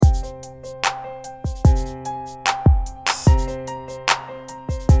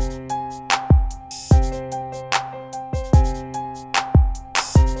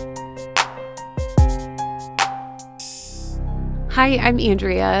Hi, I'm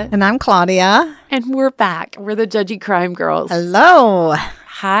Andrea. And I'm Claudia. And we're back. We're the Judgy Crime Girls. Hello.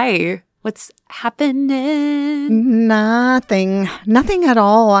 Hi. What's happening? Nothing at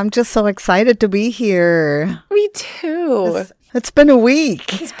all. I'm just so excited to be here. Me too. It's been a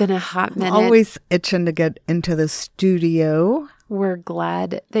week. It's been a hot minute. Always itching to get into the studio. We're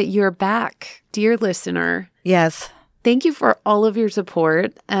glad that you're back, dear listener. Yes. Thank you for all of your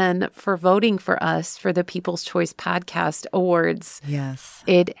support and for voting for us for the People's Choice Podcast Awards. Yes.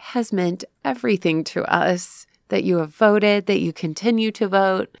 It has meant everything to us that you have voted, that you continue to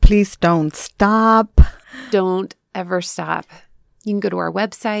vote. Please don't stop. Don't ever stop. You can go to our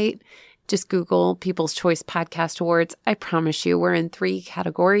website. Just Google People's Choice Podcast Awards. I promise you, we're in 3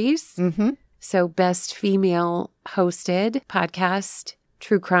 categories. Mm-hmm. So best female hosted podcast,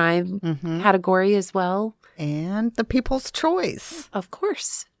 true crime category as well. And the People's Choice. Of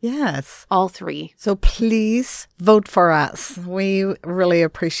course. Yes. All 3. So please vote for us. We really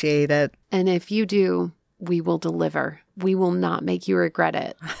appreciate it. And if you do, we will deliver. We will not make you regret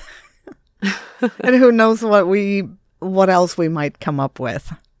it. And who knows what else we might come up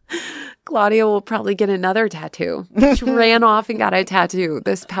with. Claudia will probably get another tattoo. She ran off and got a tattoo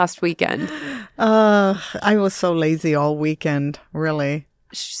this past weekend. I was so lazy all weekend, really.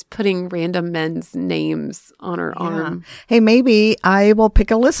 She's putting random men's names on her arm. Hey, maybe I will pick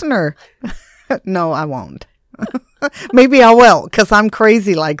a listener. No, I won't. Maybe I will, because I'm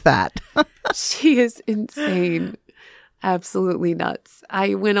crazy like that. She is insane. Absolutely nuts.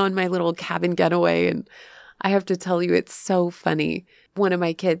 I went on my little cabin getaway, and I have to tell you, it's so funny. One of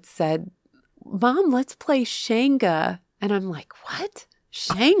my kids said, "Mom, let's play Shenga." And I'm like, "What?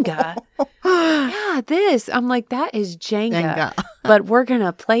 Shenga?" Yeah, this. I'm like, that is Jenga. But we're going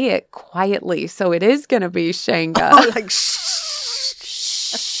to play it quietly. So it is going to be Shenga. Oh, like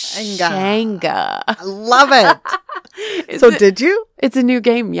Shenga. I love it. So did you? It's a new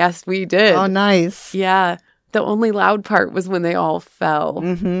game. Yes, we did. Oh, nice. Yeah. The only loud part was when they all fell.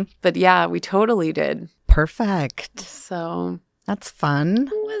 Mm-hmm. But yeah, we totally did. Perfect. So that's fun.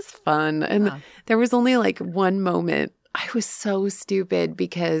 It was fun. And there was only like one moment. I was so stupid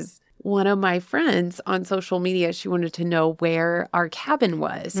because one of my friends on social media, she wanted to know where our cabin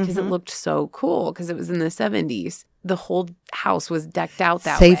was because it looked so cool because it was in the 70s. The whole house was decked out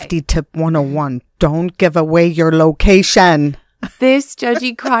that way. Safety tip 101. Don't give away your location. This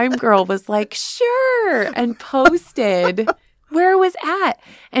Judgy Crime Girl was like, sure, and posted where it was at.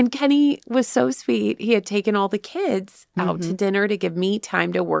 And Kenny was so sweet. He had taken all the kids out to dinner to give me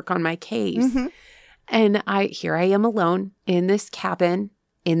time to work on my case. And here I am alone in this cabin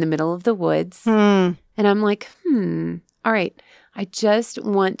in the middle of the woods. And I'm like, all right, I just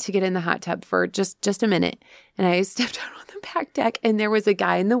want to get in the hot tub for just a minute. And I stepped out on the back deck and there was a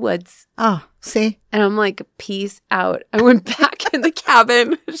guy in the woods. Oh, see? And I'm like, peace out. I went back in the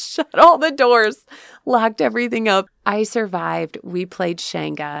cabin, shut all the doors, locked everything up. I survived. We played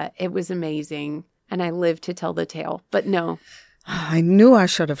Shenga. It was amazing. And I lived to tell the tale. But no. I knew I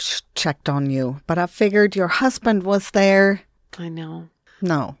should have checked on you, but I figured your husband was there. I know.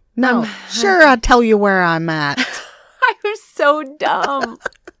 No. Sure, I'll tell you where I'm at. I was so dumb.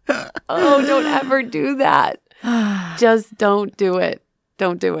 Oh, don't ever do that. Just don't do it.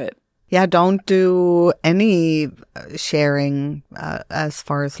 Don't do it. Yeah, don't do any sharing as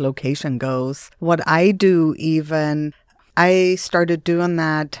far as location goes. What I do even, I started doing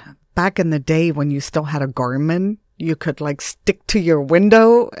that back in the day when you still had a Garmin. You could like stick to your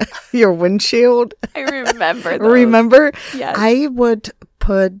window, your windshield. I remember those. Remember? Yes. I would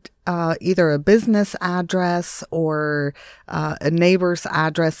put either a business address or a neighbor's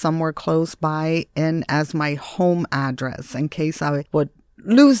address somewhere close by in as my home address in case I would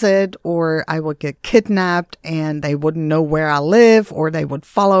lose it or I would get kidnapped and they wouldn't know where I live or they would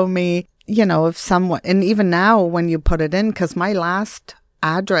follow me. You know, if someone, and even now when you put it in, because my last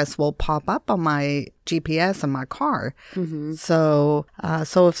address will pop up on my GPS in my car. So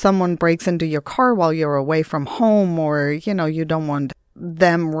if someone breaks into your car while you're away from home or, you know, you don't want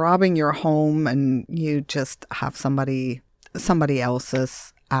them robbing your home and you just have somebody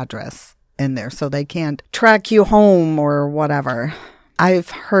else's address in there so they can't track you home or whatever. I've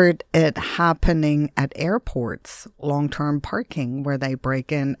heard it happening at airports, long-term parking, where they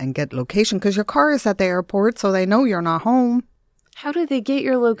break in and get location because your car is at the airport so they know you're not home. How did they get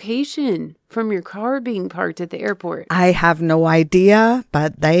your location from your car being parked at the airport? I have no idea,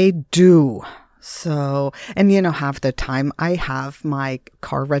 but they do. So, and you know, half the time I have my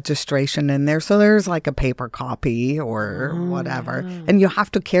car registration in there. So there's like a paper copy or whatever. Yeah. And you have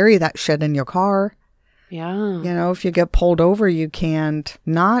to carry that shit in your car. Yeah. You know, if you get pulled over, you can't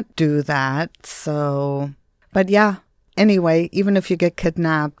not do that. So, but yeah. anyway, even if you get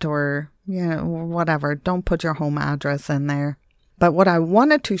kidnapped or, whatever, don't put your home address in there. But what I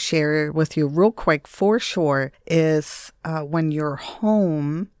wanted to share with you real quick for sure is when you're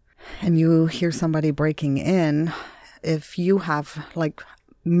home and you hear somebody breaking in, if you have like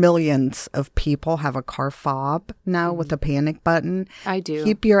millions of people have a car fob now with a panic button. I do.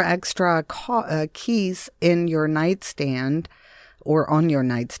 Keep your extra keys in your nightstand or on your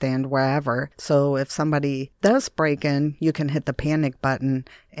nightstand, wherever. So if somebody does break in, you can hit the panic button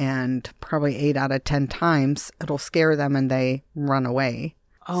and probably 8 out of 10 times it'll scare them and they run away.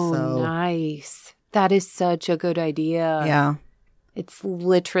 Oh, nice. That is such a good idea. Yeah. It's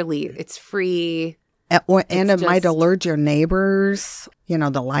free. And it might alert your neighbors,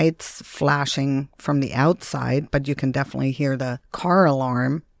 the lights flashing from the outside, but you can definitely hear the car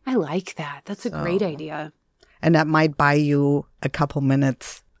alarm. I like that. That's a great idea. And that might buy you a couple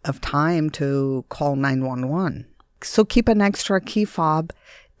minutes of time to call 911. So keep an extra key fob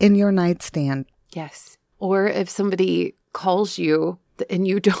in your nightstand. Yes. Or if somebody calls you and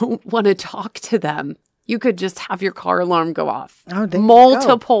you don't want to talk to them, you could just have your car alarm go off. Oh, there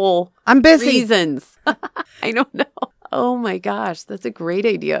Multiple I'm busy. reasons. I don't know. Oh my gosh, that's a great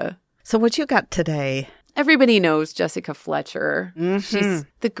idea. So what you got today? Everybody knows Jessica Fletcher. Mm-hmm. She's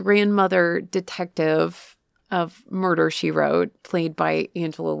the grandmother detective of Murder, She Wrote, played by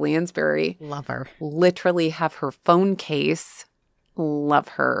Angela Lansbury. Love her. Literally have her phone case. Love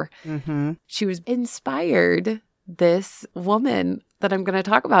her. Mm-hmm. She was inspired, this woman that I'm going to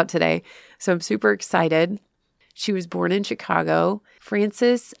talk about today. So I'm super excited. She was born in Chicago.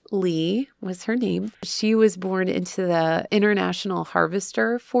 Frances Lee was her name. She was born into the International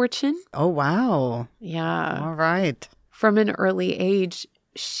Harvester fortune. Oh, wow. Yeah. All right. From an early age,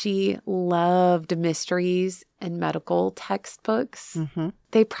 she loved mysteries and medical textbooks. Mm-hmm.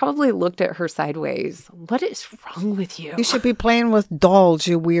 They probably looked at her sideways. What is wrong with you? You should be playing with dolls,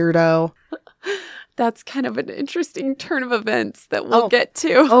 you weirdo. That's kind of an interesting turn of events that we'll get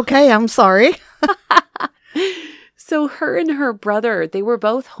to. Okay, I'm sorry. So her and her brother, they were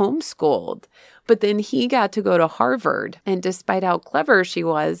both homeschooled, but then he got to go to Harvard. And despite how clever she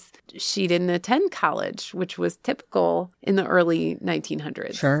was, she didn't attend college, which was typical in the early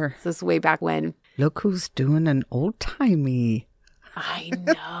 1900s. Sure. This is way back when. Look who's doing an old-timey. I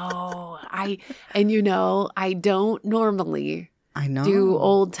know. I don't normally do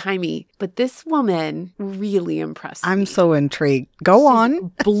old-timey, but this woman really impressed me. I'm so intrigued. Go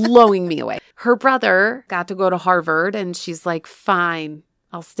on. Blowing me away. Her brother got to go to Harvard, and she's like, fine,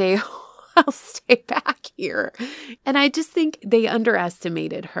 I'll stay back here. And I just think they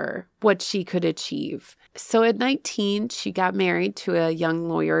underestimated her, what she could achieve. So at 19, she got married to a young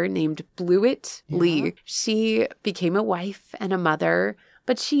lawyer named Blewett Lee. She became a wife and a mother,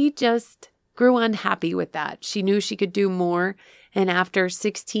 but she just grew unhappy with that. She knew she could do more. And after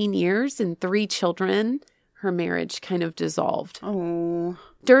 16 years and 3 children, her marriage kind of dissolved. Oh.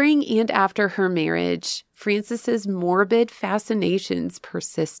 During and after her marriage, Frances's morbid fascinations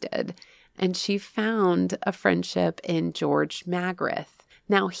persisted, and she found a friendship in George Magrath.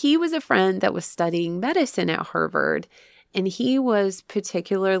 Now, he was a friend that was studying medicine at Harvard, and he was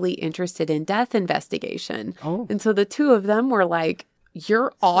particularly interested in death investigation. Oh. And so the two of them were like,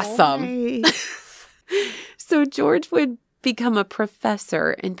 you're awesome. Nice. So George would become a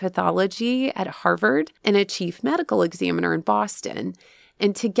professor in pathology at Harvard and a chief medical examiner in Boston.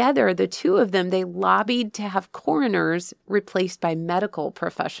 And together, the two of them, they lobbied to have coroners replaced by medical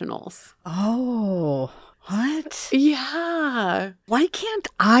professionals. Oh, what? Yeah. Why can't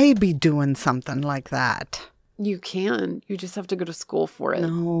I be doing something like that? You can. You just have to go to school for it.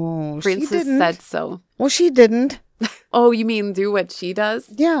 No, Frances she didn't. said so. Well, she didn't. Oh, you mean do what she does?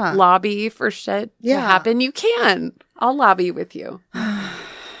 Yeah. Lobby for shit to Yeah. happen? You can. I'll lobby with you.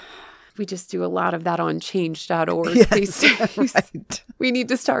 We just do a lot of that on change.org these days. Right. We need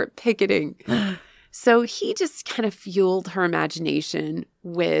to start picketing. So he just kind of fueled her imagination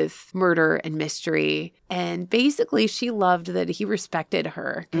with murder and mystery. And basically, she loved that he respected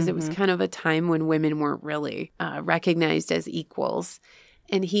her because it was kind of a time when women weren't really recognized as equals.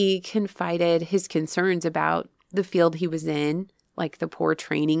 And he confided his concerns about the field he was in, like the poor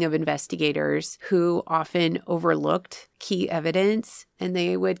training of investigators who often overlooked key evidence and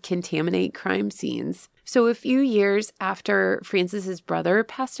they would contaminate crime scenes. So a few years after Frances's brother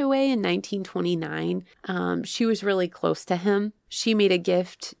passed away in 1929, she was really close to him. She made a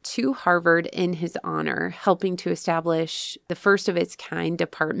gift to Harvard in his honor, helping to establish the first of its kind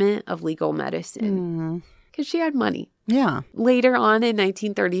department of legal medicine. because she had money. Yeah. Later on in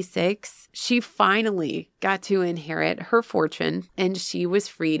 1936, she finally got to inherit her fortune and she was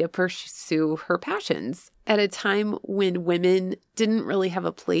free to pursue her passions. At a time when women didn't really have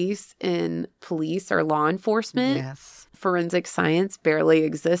a place in police or law enforcement, Yes. forensic science barely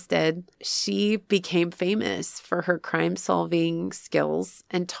existed, she became famous for her crime-solving skills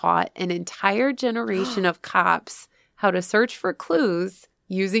and taught an entire generation of cops how to search for clues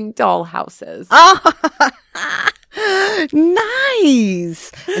using doll houses.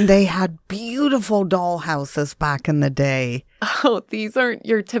 Nice. And they had beautiful doll houses back in the day. Oh, these aren't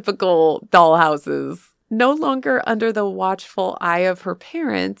your typical doll houses. No longer under the watchful eye of her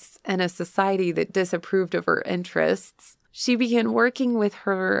parents and a society that disapproved of her interests, she began working with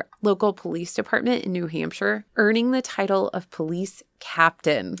her local police department in New Hampshire, earning the title of police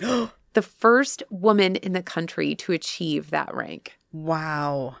captain, the first woman in the country to achieve that rank.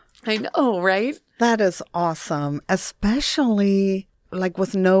 Wow. I know, right? That is awesome, especially like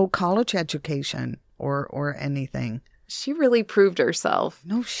with no college education or anything. She really proved herself.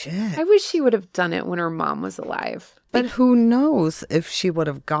 No shit. I wish she would have done it when her mom was alive. But who knows if she would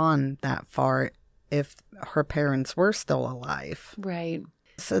have gone that far if her parents were still alive. Right.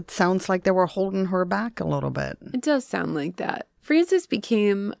 So it sounds like they were holding her back a little bit. It does sound like that. Frances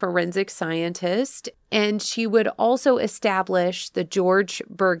became a forensic scientist, and she would also establish the George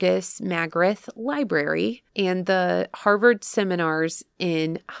Burgess Magrath Library and the Harvard Seminars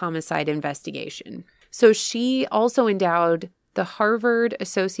in Homicide Investigation. So she also endowed the Harvard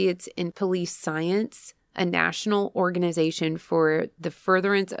Associates in Police Science, a national organization for the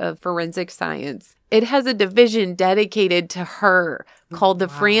furtherance of forensic science. It has a division dedicated to her called the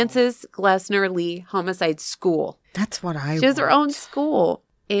Frances Glessner Lee Homicide School. That's what I She has her want. own school.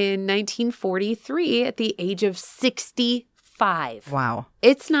 In 1943, at the age of 65. Wow.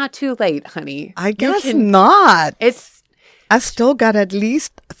 It's not too late, honey. I guess not. It's I still got at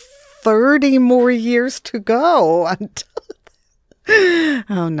least 30 more years to go until...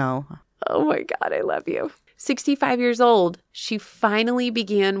 Oh, no. Oh my God, I love you. 65 years old, she finally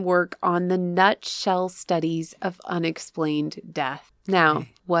began work on the nutshell studies of unexplained death. Now,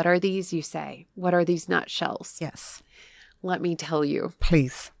 what are these, you say? What are these nutshells? Yes. Let me tell you.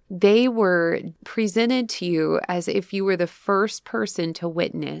 Please. They were presented to you as if you were the first person to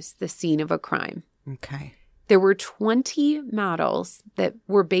witness the scene of a crime. Okay. There were 20 models that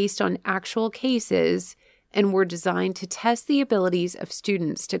were based on actual cases and were designed to test the abilities of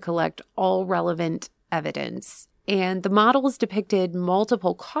students to collect all relevant evidence. And the models depicted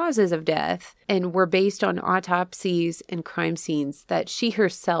multiple causes of death and were based on autopsies and crime scenes that she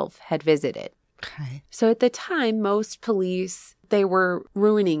herself had visited. Okay. So at the time, most police, they were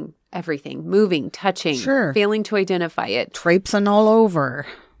ruining everything, moving, touching, Sure. failing to identify it. Traipsing all over.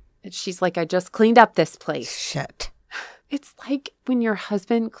 And she's like, I just cleaned up this place. Shit. It's like when your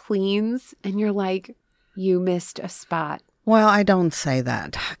husband cleans and you're like, you missed a spot. Well, I don't say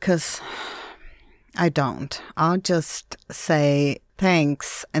that because I don't. I'll just say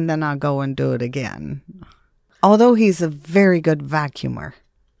thanks and then I'll go and do it again. Although he's a very good vacuumer.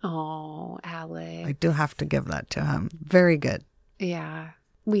 Oh, Alex. I do have to give that to him. Very good. Yeah.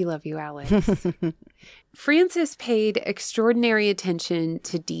 We love you, Alex. Frances paid extraordinary attention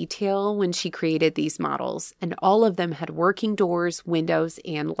to detail when she created these models, and all of them had working doors, windows,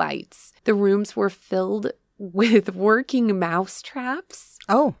 and lights. The rooms were filled with working mouse traps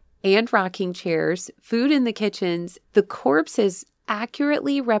Oh, and rocking chairs, food in the kitchens. The corpses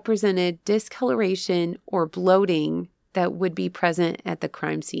accurately represented discoloration or bloating that would be present at the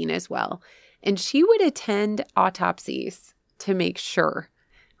crime scene as well. And she would attend autopsies to make sure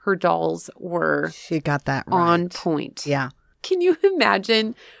her dolls were she got that right. on point. Yeah. Can you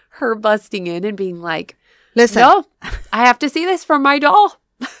imagine her busting in and being like, Listen. no, I have to see this from my doll.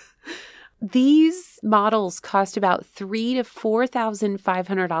 These models cost about $3,000 to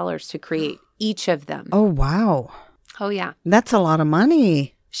 $4,500 to create each of them. Oh, wow. Oh, yeah. That's a lot of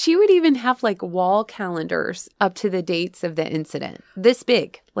money. She would even have like wall calendars up to the dates of the incident. This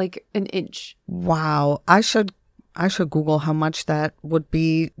big, like an inch. Wow. I should Google how much that would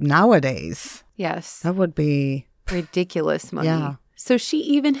be nowadays. Yes. That would be Ridiculous money. Yeah. So she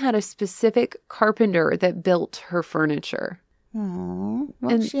even had a specific carpenter that built her furniture. Oh,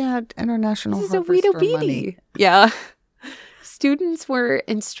 well, And she had international This is a harvester Weedo money. Beatty. Yeah. Students were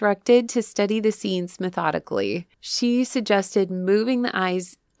instructed to study the scenes methodically. She suggested moving the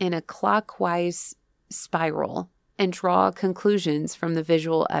eyes in a clockwise spiral and draw conclusions from the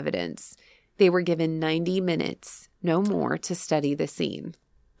visual evidence. They were given 90 minutes, no more, to study the scene.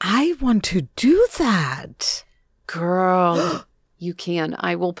 I want to do that. Girl, you can.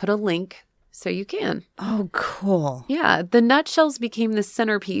 I will put a link So you can. Oh, cool. Yeah. The nutshells became the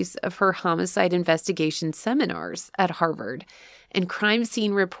centerpiece of her homicide investigation seminars at Harvard. And crime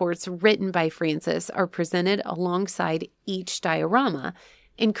scene reports written by Frances are presented alongside each diorama,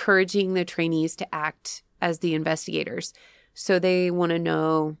 encouraging the trainees to act as the investigators. So they want to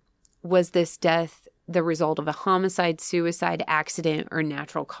know, was this death the result of a homicide, suicide, accident, or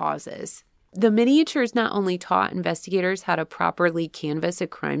natural causes? The miniatures not only taught investigators how to properly canvass a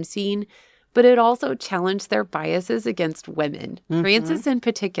crime scene, but it also challenged their biases against women, Frances in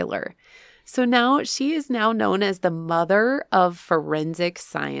particular. So now she is now known as the mother of forensic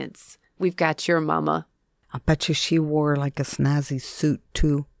science. We've got your mama. I bet you she wore like a snazzy suit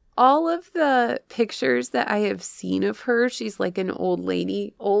too. All of the pictures that I have seen of her, she's like an old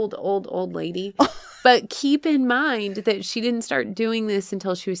lady, old lady. But keep in mind that she didn't start doing this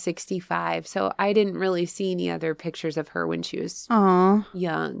until she was 65. So I didn't really see any other pictures of her when she was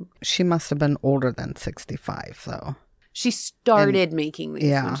young. She must have been older than 65, though. She started making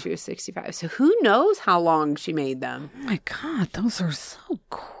these when she was 65. So who knows how long she made them? Oh my God, those are so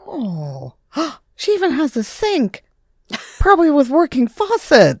cool. She even has a sink. Probably with working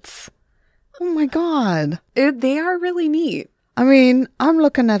faucets. Oh my God. They are really neat. I mean, I'm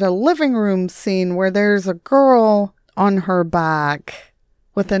looking at a living room scene where there's a girl on her back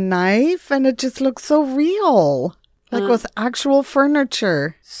with a knife, and it just looks so real. Like with actual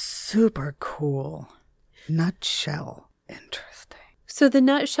furniture. Super cool. Nutshell. Interesting. So the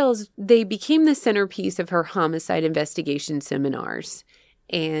nutshells, they became the centerpiece of her homicide investigation seminars.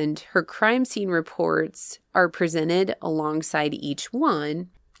 And her crime scene reports are presented alongside each one.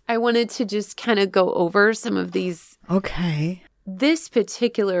 I wanted to just kind of go over some of these. Okay. This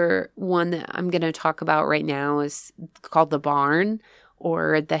particular one that I'm going to talk about right now is called The Barn,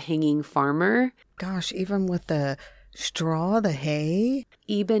 or The Hanging Farmer. Gosh, even with the straw, the hay.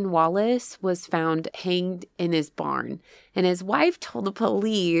 Eben Wallace was found hanged in his barn, and his wife told the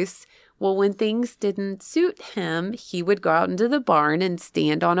police, well, when things didn't suit him, he would go out into the barn and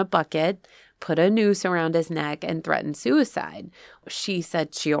stand on a bucket, put a noose around his neck, and threaten suicide. She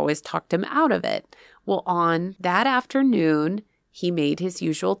said she always talked him out of it. Well, on that afternoon, he made his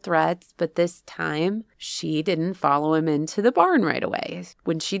usual threats, but this time she didn't follow him into the barn right away.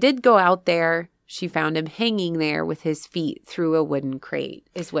 When she did go out there, she found him hanging there with his feet through a wooden crate,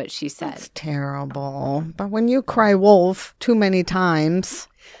 is what she said. That's terrible. But when you cry wolf too many times.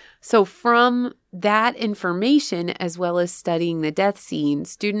 So from that information, as well as studying the death scene,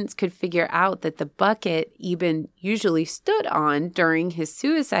 students could figure out that the bucket Eben usually stood on during his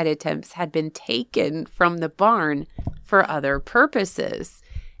suicide attempts had been taken from the barn for other purposes.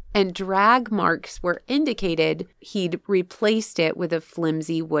 And drag marks were indicated he'd replaced it with a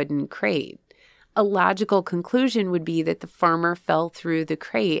flimsy wooden crate. A logical conclusion would be that the farmer fell through the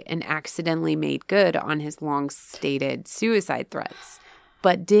crate and accidentally made good on his long-stated suicide threats.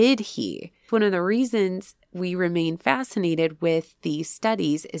 But did he? One of the reasons we remain fascinated with these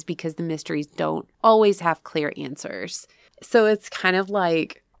studies is because the mysteries don't always have clear answers. So it's kind of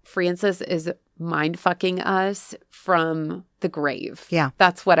like Frances is mind-fucking us from the grave. Yeah.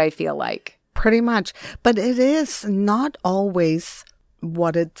 That's what I feel like. Pretty much. But it is not always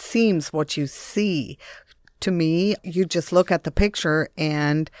what it seems, what you see. To me, you just look at the picture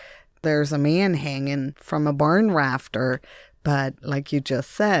and there's a man hanging from a barn rafter. But like you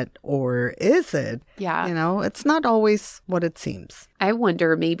just said, or is it? Yeah. You know, it's not always what it seems. I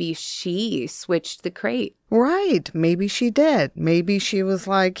wonder, maybe she switched the crate. Right. Maybe she did. Maybe she was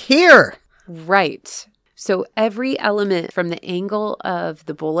like, here. Right. So every element, from the angle of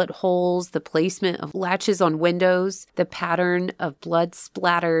the bullet holes, the placement of latches on windows, the pattern of blood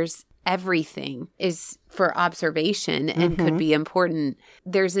splatters, everything is for observation and could be important.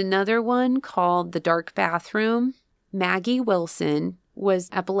 There's another one called The Dark Bathroom. Maggie Wilson was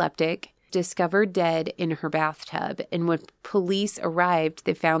epileptic, discovered dead in her bathtub. And when police arrived,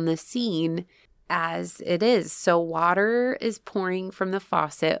 they found the scene as it is. So water is pouring from the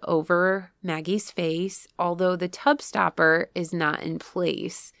faucet over Maggie's face, although the tub stopper is not in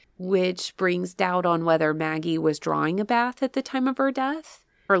place, which brings doubt on whether Maggie was drawing a bath at the time of her death.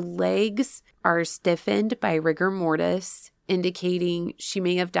 Her legs are stiffened by rigor mortis, indicating she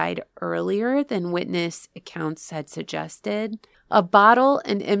may have died earlier than witness accounts had suggested. A bottle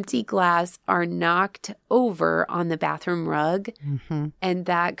and empty glass are knocked over on the bathroom rug, and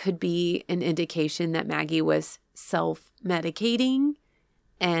that could be an indication that Maggie was self-medicating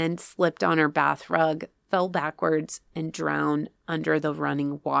and slipped on her bath rug, fell backwards, and drowned under the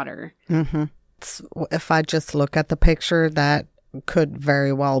running water. If I just look at the picture, that could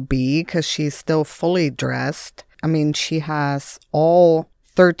very well be, because she's still fully dressed. I mean, she has all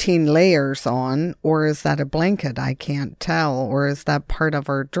 13 layers on, or is that a blanket? I can't tell. Or is that part of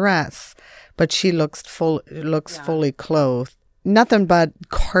her dress? But she looks fully clothed. Nothing but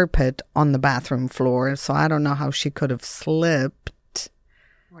carpet on the bathroom floor, so I don't know how she could have slipped.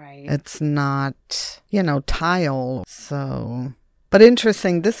 Right. It's not, tile. So, but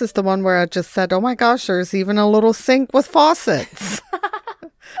interesting. This is the one where I just said, oh my gosh, there's even a little sink with faucets.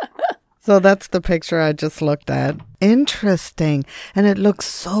 So that's the picture I just looked at. Interesting. And it looks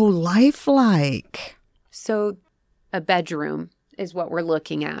so lifelike. So a bedroom is what we're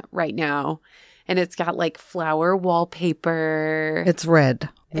looking at right now. And it's got like flower wallpaper. It's red.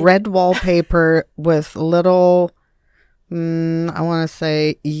 Red wallpaper with little, I want to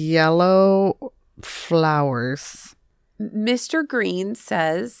say yellow flowers. Mr. Green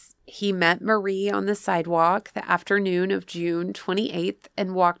says he met Marie on the sidewalk the afternoon of June 28th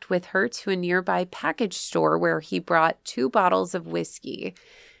and walked with her to a nearby package store where he brought 2 bottles of whiskey.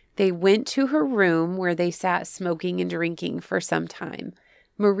 They went to her room where they sat smoking and drinking for some time.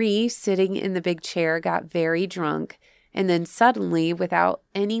 Marie, sitting in the big chair, got very drunk, and then suddenly, without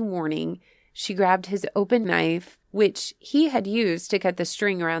any warning, she grabbed his open knife, which he had used to cut the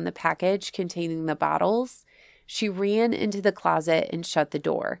string around the package containing the bottles. She ran into the closet and shut the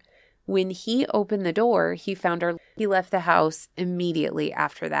door. When he opened the door, he found her. He left the house immediately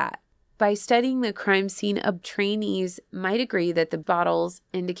after that. By studying the crime scene, trainees might agree that the bottles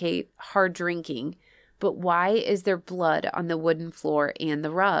indicate hard drinking. But why is there blood on the wooden floor and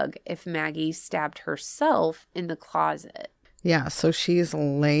the rug if Maggie stabbed herself in the closet? Yeah, so she's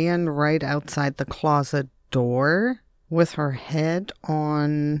laying right outside the closet door with her head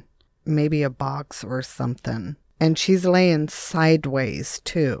on maybe a box or something. And she's laying sideways,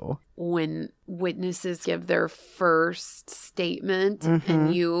 too. When witnesses give their first statement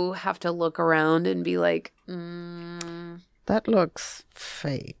and you have to look around and be like, that looks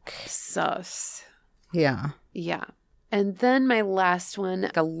fake. Sus. Yeah. Yeah. And then my last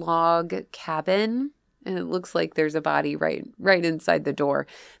one, a log cabin. And it looks like there's a body right inside the door.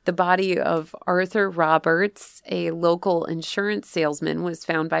 The body of Arthur Roberts, a local insurance salesman, was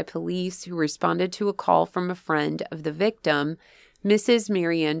found by police who responded to a call from a friend of the victim, Mrs.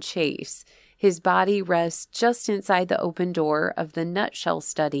 Marianne Chase. His body rests just inside the open door of the Nutshell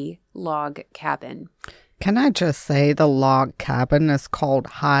Study log cabin. Can I just say the log cabin is called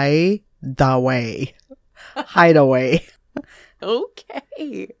Hideaway. Hideaway.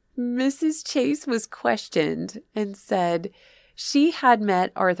 Okay. Mrs. Chase was questioned and said she had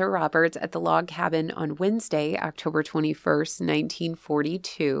met Arthur Roberts at the log cabin on Wednesday, October 21st,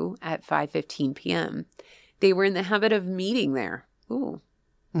 1942 at 5:15 p.m. They were in the habit of meeting there. Ooh.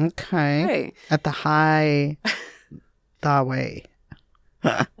 Okay. Hey. At the Hideaway.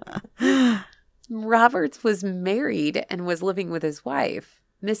 Roberts was married and was living with his wife.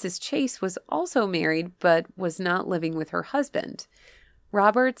 Mrs. Chase was also married but was not living with her husband.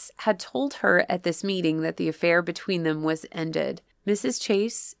 Roberts had told her at this meeting that the affair between them was ended. Mrs.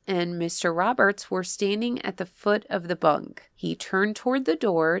 Chase and Mr. Roberts were standing at the foot of the bunk. He turned toward the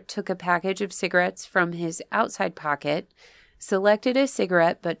door, took a package of cigarettes from his outside pocket, selected a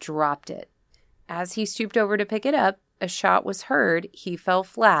cigarette but dropped it. As he stooped over to pick it up, a shot was heard. He fell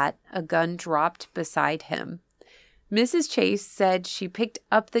flat. A gun dropped beside him. Mrs. Chase said she picked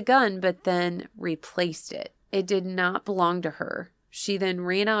up the gun but then replaced it. It did not belong to her. She then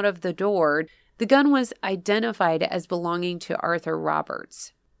ran out of the door. The gun was identified as belonging to Arthur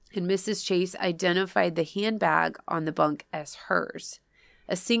Roberts, and Mrs. Chase identified the handbag on the bunk as hers.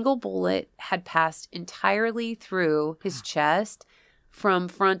 A single bullet had passed entirely through his chest from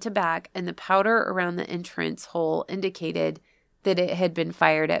front to back, and the powder around the entrance hole indicated that it had been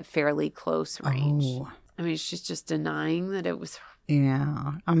fired at fairly close range. Oh. I mean, she's just denying that it was her.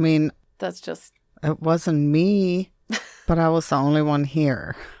 Yeah. I mean, That's just... it wasn't me. But I was the only one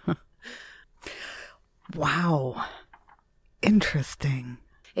here. Wow. Interesting.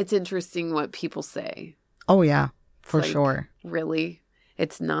 It's interesting what people say. Oh, yeah, for It's like, sure. Really?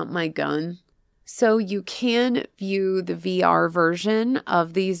 It's not my gun. So you can view the VR version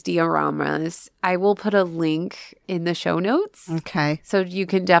of these dioramas. I will put a link in the show notes. Okay. So you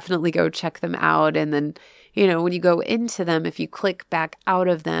can definitely go check them out. And then, when you go into them, if you click back out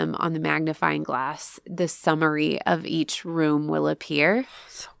of them on the magnifying glass, the summary of each room will appear.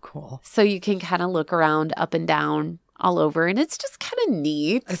 So cool. So you can kind of look around up and down all over. And it's just kind of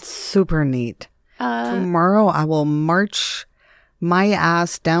neat. It's super neat. Tomorrow I will march my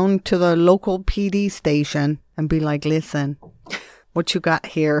ass down to the local PD station and be like, listen, what you got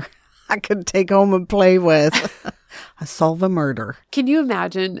here? I could take home and play with. I solve a murder. Can you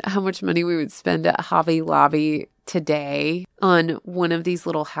imagine how much money we would spend at Hobby Lobby today on one of these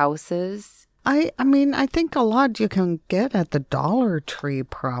little houses. I mean, I think a lot you can get at the Dollar Tree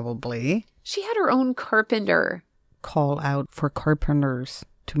probably. She had her own carpenter. Call out for carpenters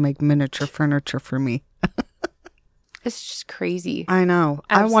to make miniature furniture for me. It's just crazy. I know.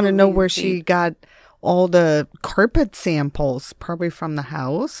 Absolutely I want to know where insane. she got all the carpet samples. Probably from the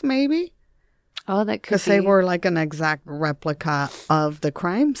house, maybe? Oh, that could Because be. they were like an exact replica of the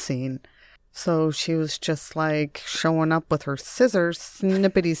crime scene. So she was just like showing up with her scissors,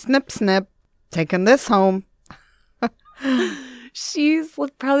 snippity snip snip, taking this home. She's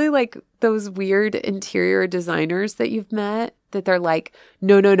probably like those weird interior designers that you've met that they're like,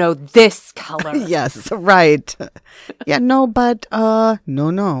 no, this color. Yes, right. Yeah, no, but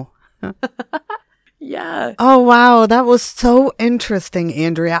no. Yeah. Oh, wow. That was so interesting,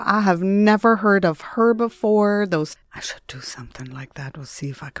 Andrea. I have never heard of her before. I should do something like that. We'll see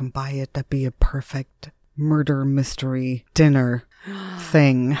if I can buy it. That'd be a perfect murder mystery dinner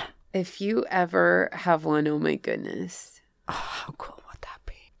thing. If you ever have one, oh my goodness. Oh, how cool would that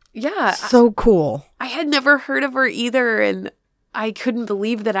be? Yeah. So cool. I had never heard of her either, and I couldn't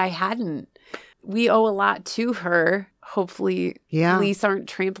believe that I hadn't. We owe a lot to her. Hopefully, Yeah. police aren't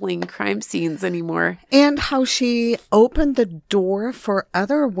trampling crime scenes anymore. And how she opened the door for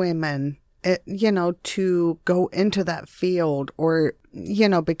other women, to go into that field or,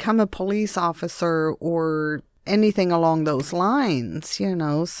 become a police officer or anything along those lines,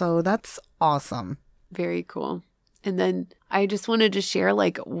 So that's awesome. Very cool. And then I just wanted to share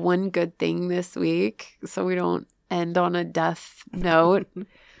like one good thing this week so we don't end on a death note.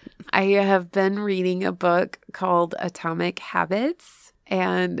 I have been reading a book called Atomic Habits,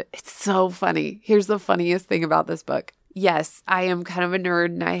 and it's so funny. Here's the funniest thing about this book. Yes, I am kind of a nerd,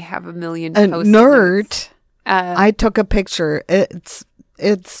 and I have a million A Post-it nerd? notes. I took a picture. It's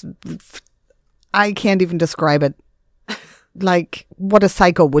I can't even describe it. Like what a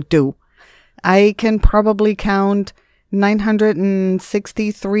psycho would do. I can probably count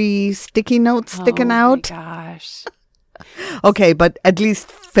 963 sticky notes sticking out. Oh my gosh. Okay, but at least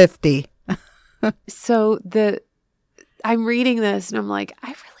 50. So I'm reading this and I'm like, I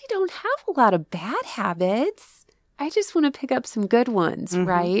really don't have a lot of bad habits. I just want to pick up some good ones,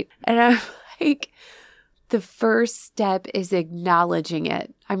 right? And I'm like, the first step is acknowledging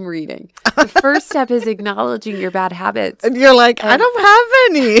it. I'm reading. The first step is acknowledging your bad habits. And you're like, I don't have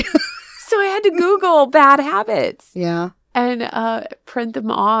any. So I had to Google bad habits Yeah. and print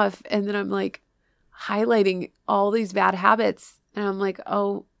them off. And then I'm like highlighting all these bad habits. And I'm like,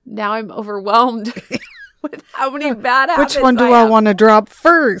 oh, now I'm overwhelmed with how many bad habits. Which one do I want to drop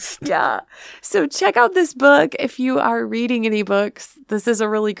first? Yeah. So check out this book if you are reading any books. This is a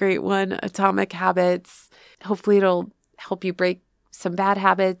really great one, Atomic Habits. Hopefully it'll help you break some bad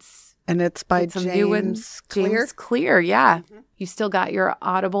habits. And it's by Get some new ones. James Clear. James Clear, yeah. You still got your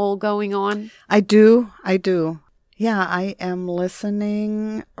Audible going on? I do. Yeah, I am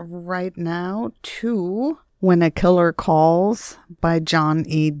listening right now to When a Killer Calls by John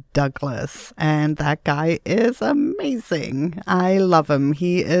E. Douglas. And that guy is amazing. I love him.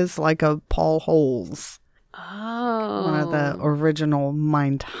 He is like a Paul Holes, Oh. one of the original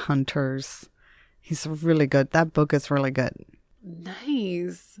mind hunters. He's really good. That book is really good.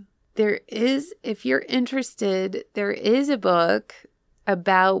 Nice. If you're interested, there is a book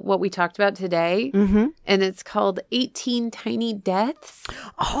about what we talked about today, and it's called 18 Tiny Deaths.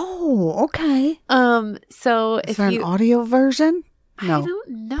 Oh, okay. So Is if there an you, audio version? No, I don't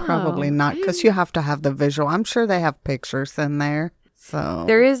know. probably not, because you have to have the visual. I'm sure they have pictures in there. So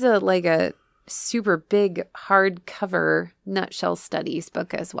There is a super big hardcover nutshell studies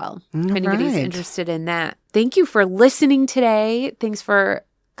book as well. If anybody's right. interested in that. Thank you for listening today. Thanks for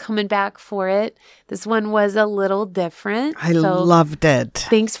coming back for it. This one was a little different. I loved it.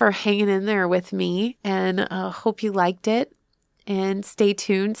 Thanks for hanging in there with me, and hope you liked it. And stay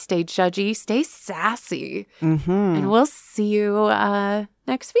tuned, stay judgy, stay sassy. And we'll see you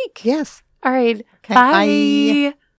next week. Yes. All right. Okay, Bye. bye.